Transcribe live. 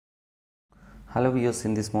Hello viewers,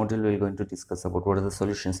 in this module we are going to discuss about what are the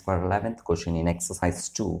solutions for 11th question in exercise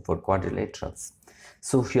 2 for quadrilaterals.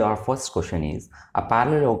 So here our first question is a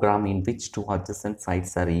parallelogram in which two adjacent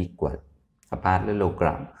sides are equal. A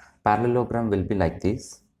parallelogram will be like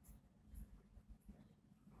this.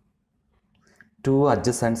 Two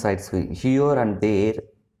adjacent sides here and there,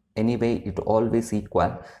 anyway it always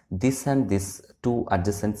equal. This and this two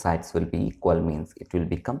adjacent sides will be equal, means it will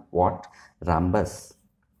become what? Rhombus.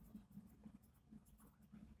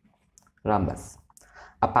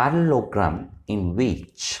 A parallelogram in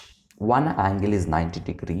which one angle is 90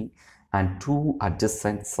 degree and two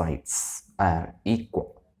adjacent sides are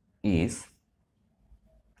equal is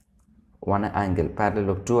one angle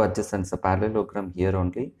two adjacent, a parallelogram here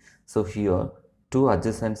only. So here two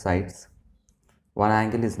adjacent sides, one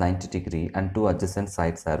angle is 90 degree and two adjacent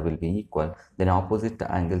sides will be equal, then opposite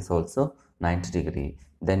angles also 90 degree,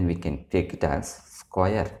 then we can take it as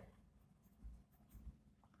square.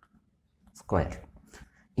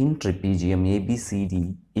 In trapezium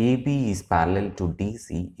ABCD, AB is parallel to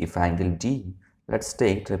DC if angle D, let's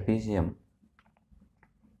take trapezium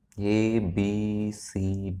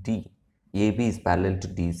ABCD, AB is parallel to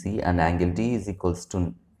DC and angle D is equals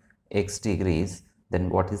to x degrees, then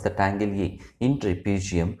what is that angle A? In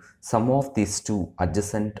trapezium, sum of these two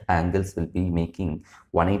adjacent angles will be making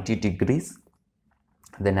 180 degrees,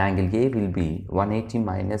 then angle A will be 180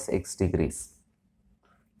 minus x degrees.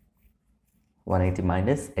 180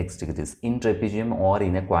 minus x degrees. In trapezium or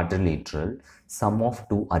in a quadrilateral, sum of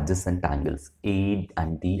two adjacent angles A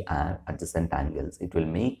and D are adjacent angles. It will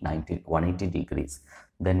make 180 degrees.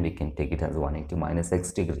 Then we can take it as 180 minus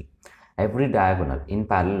x degree. Every diagonal in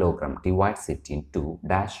parallelogram divides it into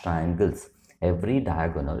dash triangles. Every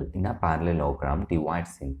diagonal in a parallelogram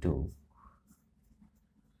divides into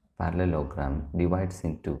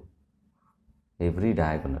every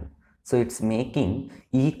diagonal. So it's making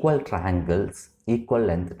equal triangles, equal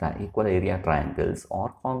length, equal area triangles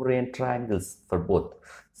or congruent triangles for both.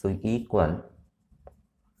 So equal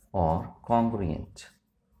or congruent.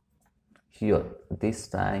 Here this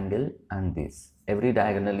triangle and this. Every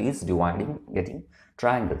diagonal is dividing, getting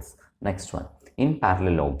triangles. Next one. In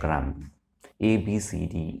parallelogram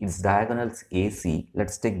ABCD, its diagonals AC.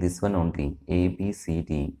 Let's take this one only.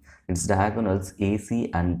 ABCD. Its diagonals AC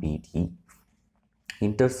and BD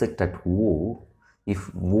intersect at O. If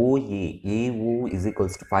AO is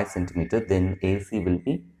equals to 5 centimeter, then AC will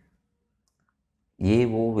be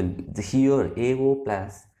AO will be here AO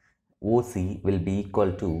plus OC will be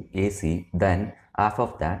equal to AC. Then half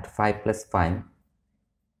of that 5 plus 5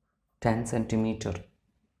 10 centimeter.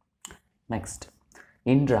 Next,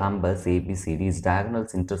 in rhombus ABCD's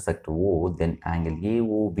diagonals intersect O, then angle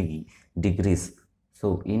AOB degrees.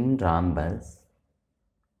 So in rhombus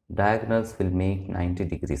diagonals will make 90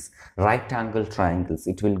 degrees. Right angle triangles,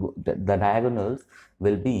 it will go, the diagonals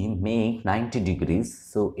will be make 90 degrees.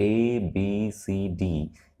 So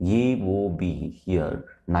ABCD AOB here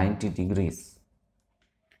 90 degrees.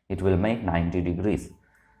 It will make 90 degrees.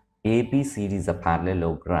 ABCD is a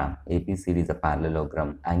parallelogram. ABCD is a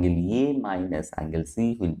parallelogram. Angle A minus angle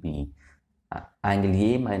C will be angle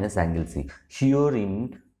A minus angle C. Here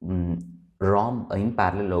in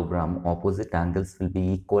parallelogram, opposite angles will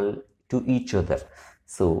be equal to each other.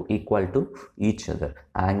 So equal to each other.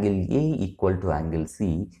 Angle A equal to angle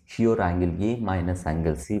C. Here angle A minus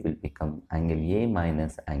angle C will become angle A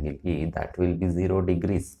minus angle A. That will be 0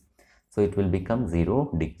 degrees. So it will become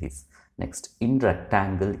 0 degrees. Next, in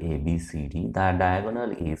rectangle ABCD, the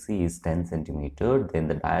diagonal AC is 10 centimeter. Then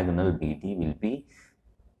the diagonal BD will be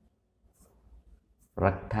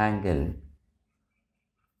rectangle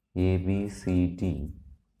ABCD.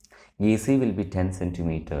 AC will be 10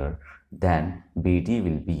 centimeter, then BD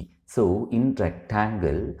will be. So in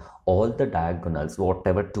rectangle, all the diagonals,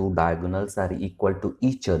 whatever two diagonals are equal to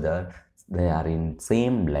each other, they are in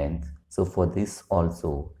same length. So for this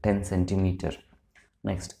also 10 centimeter.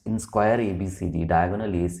 Next, in square ABCD,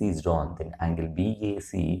 diagonal AC is drawn, then angle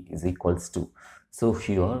BAC is equals to. So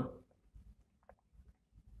here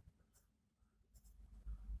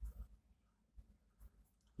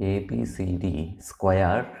ABCD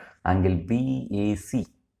square angle BAC.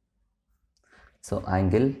 So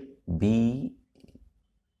angle BAC.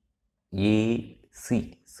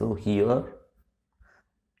 So here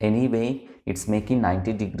anyway it's making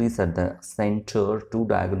 90 degrees at the center. Two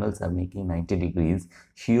diagonals are making 90 degrees.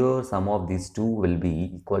 Here sum of these two will be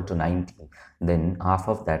equal to 90. Then half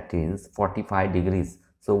of that is 45 degrees.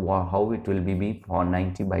 So how it will be for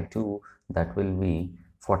 90 by 2? That will be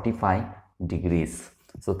 45 degrees.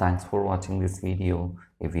 So thanks for watching this video.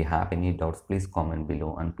 If you have any doubts, please comment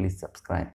below and please subscribe.